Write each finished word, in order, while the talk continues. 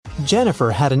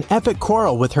Jennifer had an epic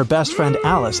quarrel with her best friend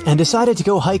Alice and decided to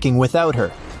go hiking without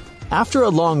her. After a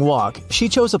long walk, she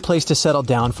chose a place to settle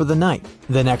down for the night.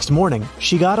 The next morning,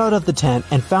 she got out of the tent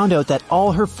and found out that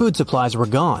all her food supplies were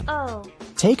gone. Oh.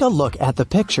 Take a look at the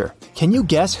picture. Can you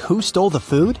guess who stole the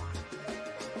food?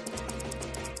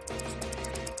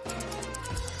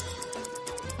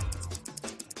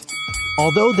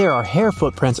 Although there are hair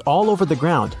footprints all over the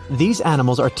ground, these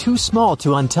animals are too small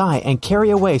to untie and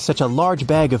carry away such a large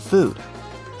bag of food.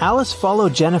 Alice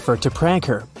followed Jennifer to prank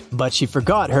her, but she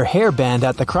forgot her hairband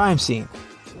at the crime scene.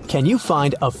 Can you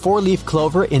find a 4-leaf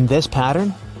clover in this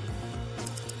pattern?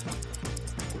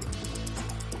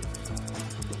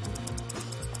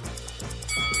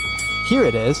 Here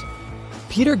it is.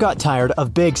 Peter got tired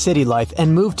of big city life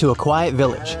and moved to a quiet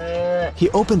village. He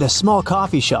opened a small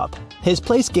coffee shop. His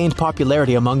place gained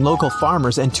popularity among local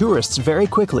farmers and tourists very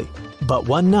quickly. But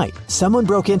one night, someone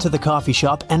broke into the coffee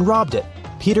shop and robbed it.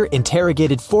 Peter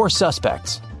interrogated 4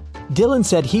 suspects. Dylan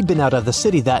said he'd been out of the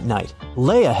city that night.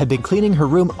 Leia had been cleaning her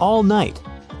room all night.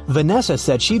 Vanessa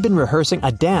said she'd been rehearsing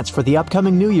a dance for the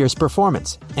upcoming New Year's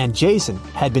performance. And Jason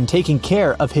had been taking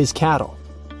care of his cattle.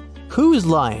 Who's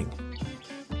lying?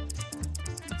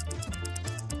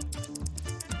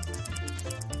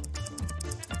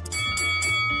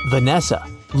 Vanessa,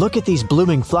 look at these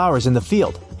blooming flowers in the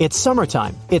field. It's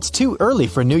summertime. It's too early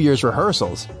for New Year's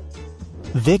rehearsals.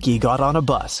 Vicky got on a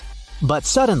bus. But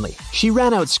suddenly, she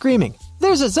ran out screaming,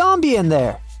 "There's a zombie in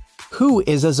there!" Who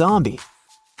is a zombie?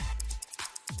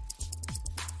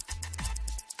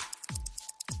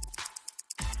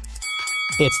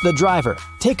 It's the driver.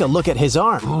 Take a look at his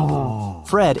arm.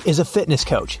 Fred is a fitness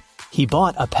coach. He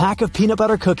bought a pack of peanut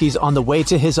butter cookies on the way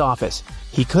to his office.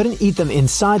 He couldn't eat them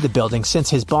inside the building since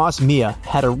his boss, Mia,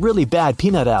 had a really bad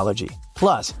peanut allergy.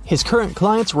 Plus, his current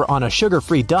clients were on a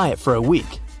sugar-free diet for a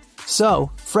week. So,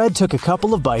 Fred took a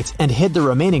couple of bites and hid the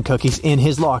remaining cookies in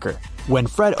his locker. When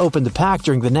Fred opened the pack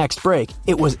during the next break,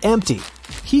 it was empty.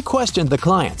 He questioned the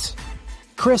clients.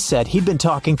 Chris said he'd been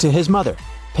talking to his mother.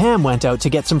 Pam went out to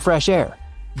get some fresh air.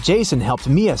 Jason helped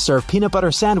Mia serve peanut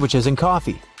butter sandwiches and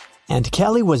coffee. And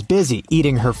Kelly was busy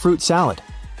eating her fruit salad.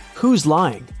 Who's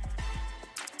lying?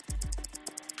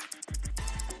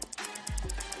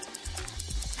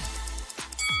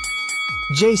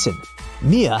 Jason.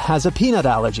 Mia has a peanut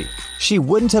allergy. She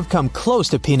wouldn't have come close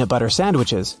to peanut butter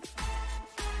sandwiches.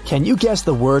 Can you guess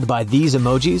the word by these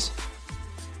emojis?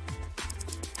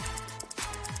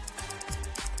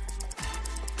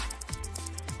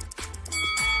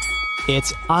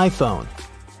 It's iPhone.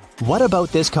 What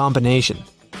about this combination?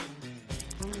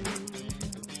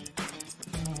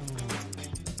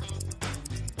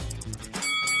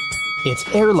 It's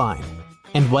airline.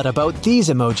 And what about these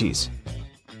emojis?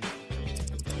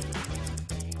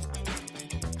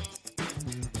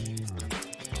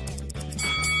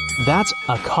 That's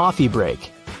a coffee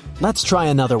break. Let's try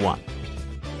another one.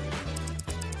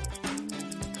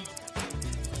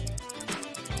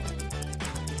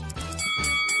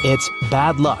 It's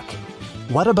bad luck.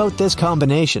 What about this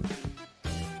combination?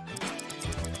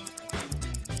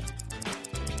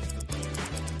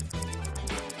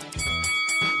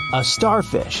 A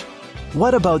starfish.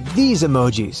 What about these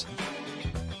emojis?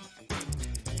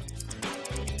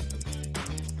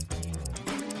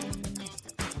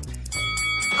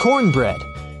 Cornbread.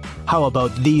 How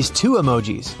about these 2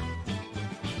 emojis?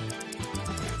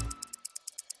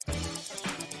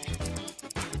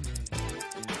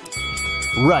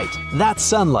 Right, that's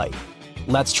sunlight.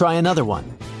 Let's try another one.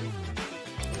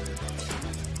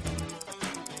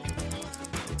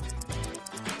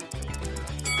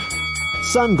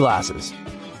 Sunglasses.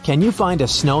 Can you find a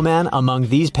snowman among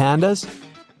these pandas?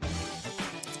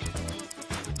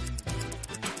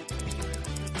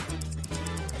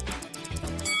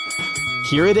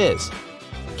 Here it is.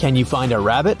 Can you find a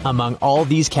rabbit among all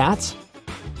these cats?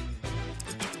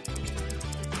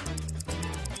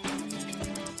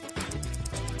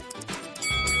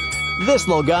 This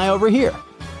little guy over here.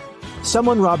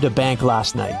 Someone robbed a bank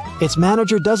last night. Its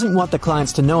manager doesn't want the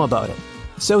clients to know about it,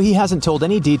 so he hasn't told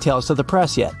any details to the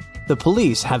press yet. The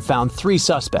police have found 3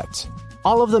 suspects.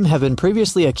 All of them have been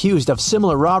previously accused of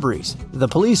similar robberies. The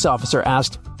police officer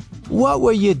asked, "What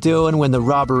were you doing when the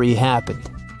robbery happened?"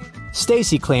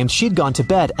 Stacy claimed she'd gone to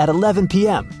bed at 11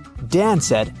 p.m. Dan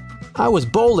said, "I was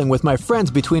bowling with my friends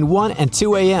between 1 and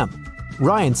 2 a.m.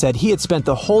 Ryan said he had spent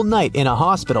the whole night in a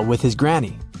hospital with his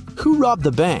granny. Who robbed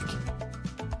the bank?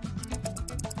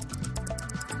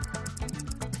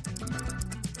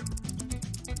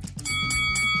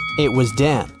 It was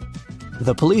Dan.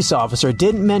 The police officer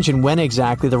didn't mention when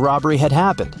exactly the robbery had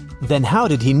happened. Then how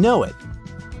did he know it?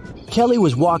 Kelly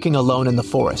was walking alone in the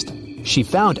forest. She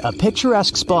found a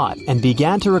picturesque spot and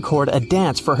began to record a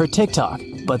dance for her TikTok,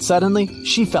 but suddenly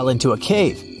she fell into a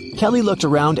cave. Kelly looked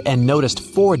around and noticed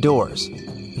 4 doors.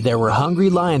 There were hungry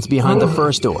lions behind the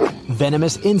first door.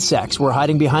 Venomous insects were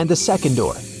hiding behind the second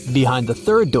door. Behind the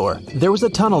third door, there was a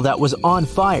tunnel that was on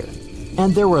fire.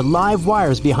 And there were live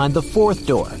wires behind the fourth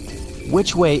door.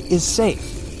 Which way is safe?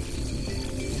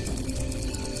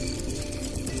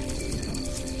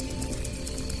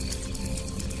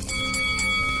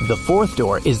 The fourth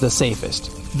door is the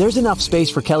safest. There's enough space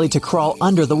for Kelly to crawl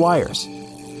under the wires.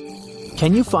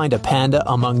 Can you find a panda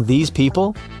among these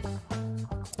people?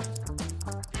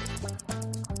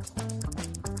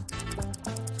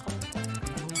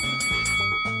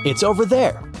 It's over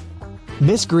there.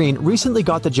 Miss Green recently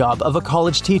got the job of a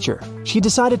college teacher. She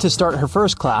decided to start her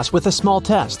first class with a small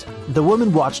test. The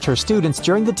woman watched her students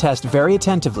during the test very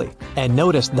attentively and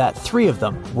noticed that 3 of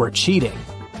them were cheating.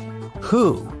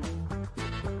 Who?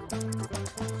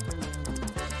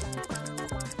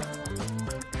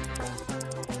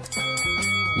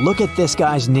 Look at this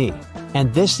guy's knee.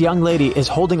 And this young lady is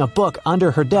holding a book under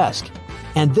her desk.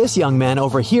 And this young man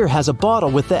over here has a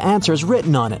bottle with the answers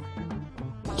written on it.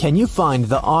 Can you find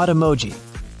the odd emoji?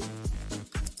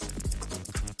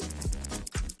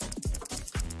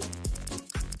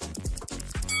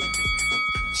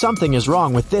 Something is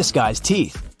wrong with this guy's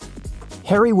teeth.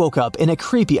 Harry woke up in a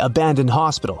creepy abandoned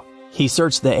hospital. He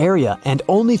searched the area and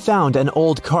only found an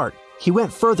old cart. He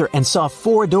went further and saw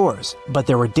 4 doors, but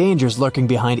there were dangers lurking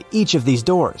behind each of these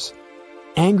doors.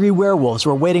 Angry werewolves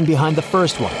were waiting behind the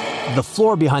first one. The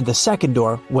floor behind the second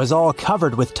door was all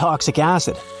covered with toxic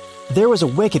acid. There was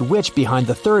a wicked witch behind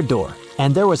the third door,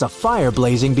 and there was a fire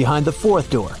blazing behind the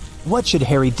fourth door. What should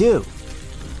Harry do?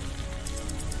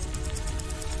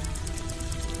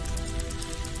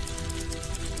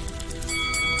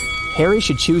 Harry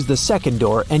should choose the second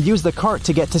door and use the cart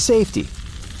to get to safety.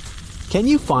 Can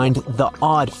you find the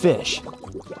odd fish?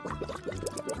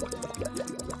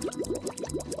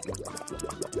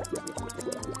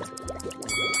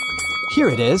 Here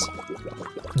it is.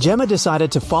 Gemma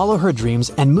decided to follow her dreams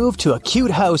and move to a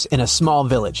cute house in a small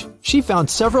village. She found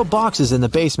several boxes in the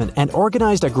basement and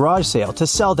organized a garage sale to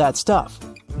sell that stuff.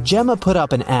 Gemma put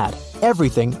up an ad,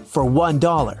 everything for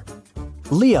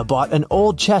 $1. Leah bought an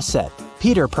old chess set,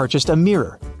 Peter purchased a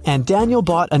mirror, and Daniel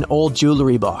bought an old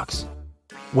jewelry box.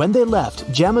 When they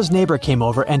left, Gemma's neighbor came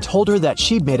over and told her that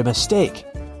she'd made a mistake.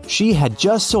 She had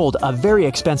just sold a very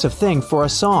expensive thing for a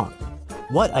song.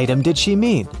 What item did she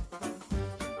mean?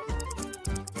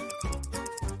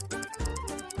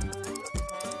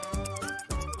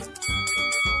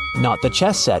 Not the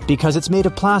chess set because it's made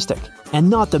of plastic, and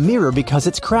not the mirror because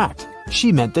it's cracked.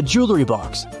 She meant the jewelry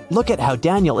box. Look at how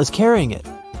Daniel is carrying it.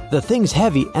 The thing's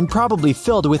heavy and probably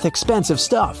filled with expensive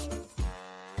stuff.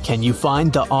 Can you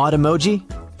find the odd emoji?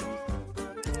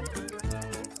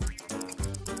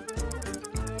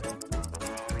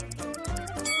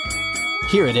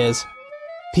 Here it is.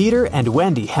 Peter and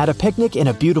Wendy had a picnic in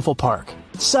a beautiful park.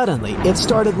 Suddenly, it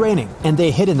started raining, and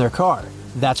they hid in their car.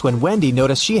 That's when Wendy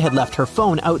noticed she had left her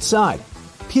phone outside.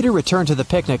 Peter returned to the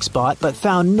picnic spot but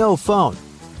found no phone.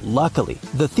 Luckily,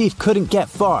 the thief couldn't get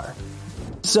far.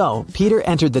 So, Peter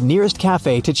entered the nearest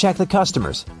cafe to check the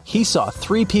customers. He saw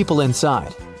 3 people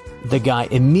inside. The guy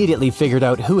immediately figured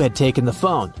out who had taken the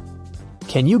phone.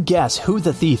 Can you guess who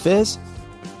the thief is?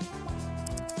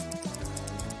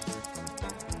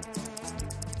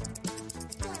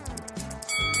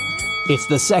 It's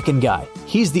the second guy.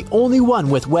 He's the only one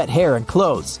with wet hair and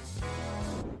clothes.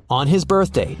 On his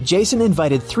birthday, Jason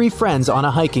invited 3 friends on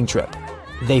a hiking trip.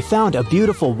 They found a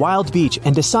beautiful wild beach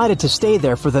and decided to stay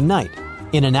there for the night.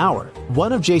 In an hour,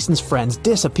 one of Jason's friends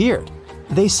disappeared.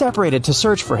 They separated to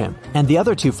search for him, and the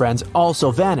other 2 friends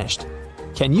also vanished.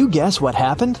 Can you guess what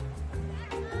happened?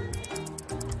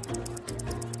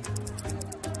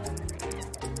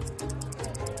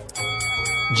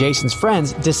 Jason's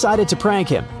friends decided to prank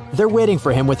him. They're waiting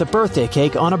for him with a birthday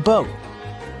cake on a boat.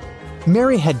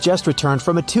 Mary had just returned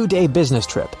from a 2-day business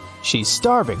trip. She's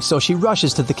starving, so she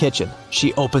rushes to the kitchen.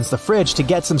 She opens the fridge to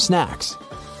get some snacks.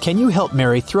 Can you help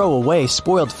Mary throw away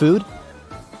spoiled food?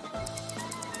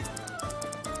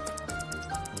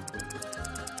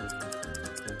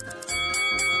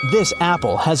 This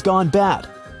apple has gone bad.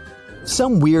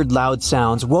 Some weird loud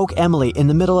sounds woke Emily in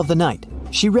the middle of the night.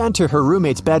 She ran to her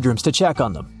roommates' bedrooms to check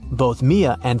on them. Both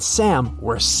Mia and Sam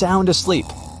were sound asleep.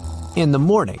 In the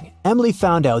morning, Emily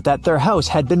found out that their house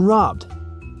had been robbed.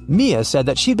 Mia said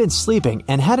that she'd been sleeping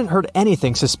and hadn't heard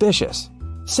anything suspicious.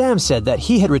 Sam said that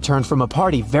he had returned from a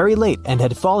party very late and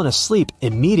had fallen asleep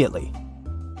immediately.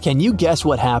 Can you guess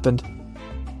what happened?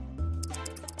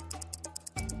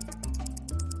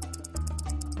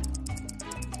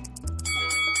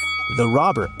 The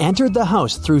robber entered the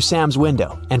house through Sam's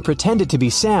window and pretended to be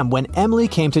Sam when Emily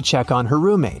came to check on her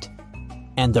roommate.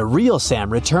 And the real Sam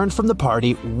returned from the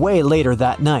party way later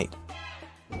that night.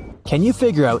 Can you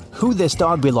figure out who this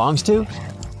dog belongs to?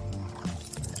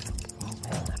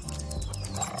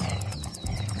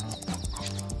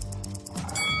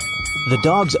 The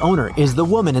dog's owner is the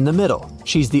woman in the middle.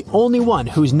 She's the only one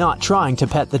who's not trying to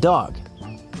pet the dog.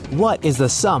 What is the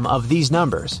sum of these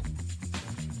numbers?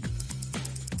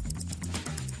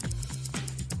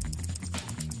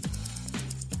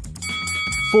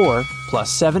 Four plus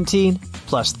 17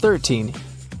 plus 13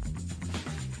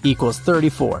 equals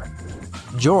 34.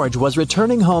 George was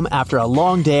returning home after a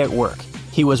long day at work.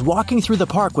 He was walking through the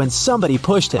park when somebody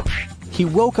pushed him. He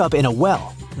woke up in a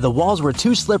well. The walls were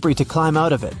too slippery to climb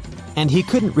out of it, and he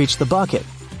couldn't reach the bucket.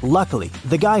 Luckily,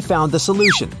 the guy found the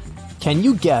solution. Can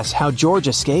you guess how George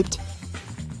escaped?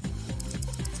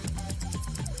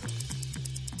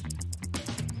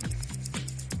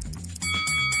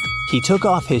 He took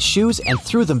off his shoes and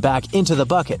threw them back into the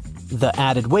bucket. The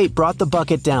added weight brought the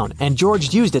bucket down, and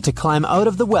George used it to climb out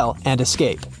of the well and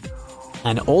escape.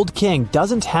 An old king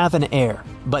doesn't have an heir,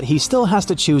 but he still has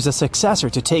to choose a successor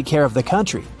to take care of the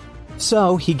country.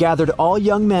 So he gathered all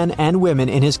young men and women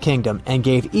in his kingdom and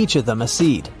gave each of them a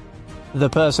seed. "The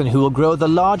person who will grow the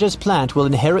largest plant will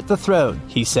inherit the throne,"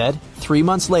 he said. 3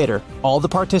 months later, all the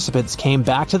participants came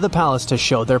back to the palace to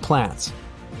show their plants.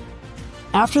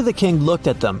 After the king looked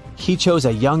at them, he chose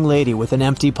a young lady with an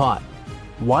empty pot.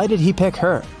 Why did he pick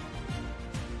her?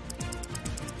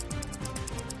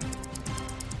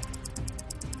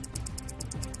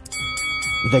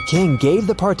 The king gave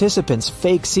the participants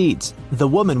fake seeds. The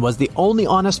woman was the only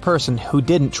honest person who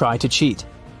didn't try to cheat.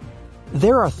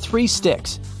 There are 3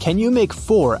 sticks. Can you make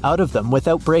 4 out of them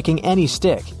without breaking any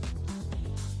stick?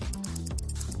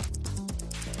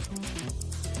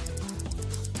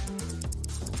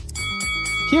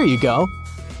 Here you go.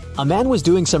 A man was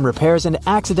doing some repairs and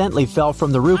accidentally fell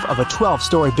from the roof of a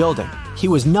 12-story building. He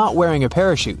was not wearing a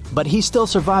parachute, but he still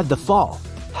survived the fall.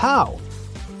 How?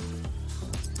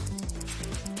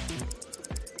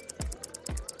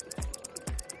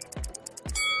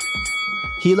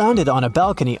 He landed on a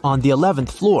balcony on the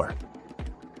 11th floor.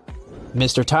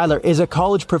 Mr. Tyler is a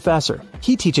college professor.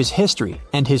 He teaches history,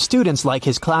 and his students like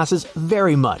his classes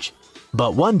very much.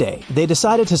 But one day, they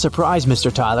decided to surprise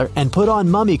Mr. Tyler and put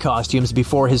on mummy costumes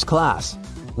before his class.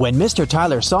 When Mr.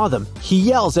 Tyler saw them, he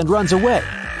yells and runs away.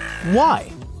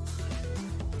 Why?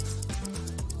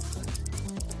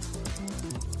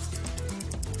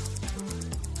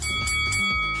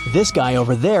 This guy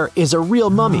over there is a real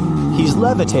mummy. He's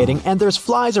levitating and there's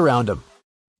flies around him.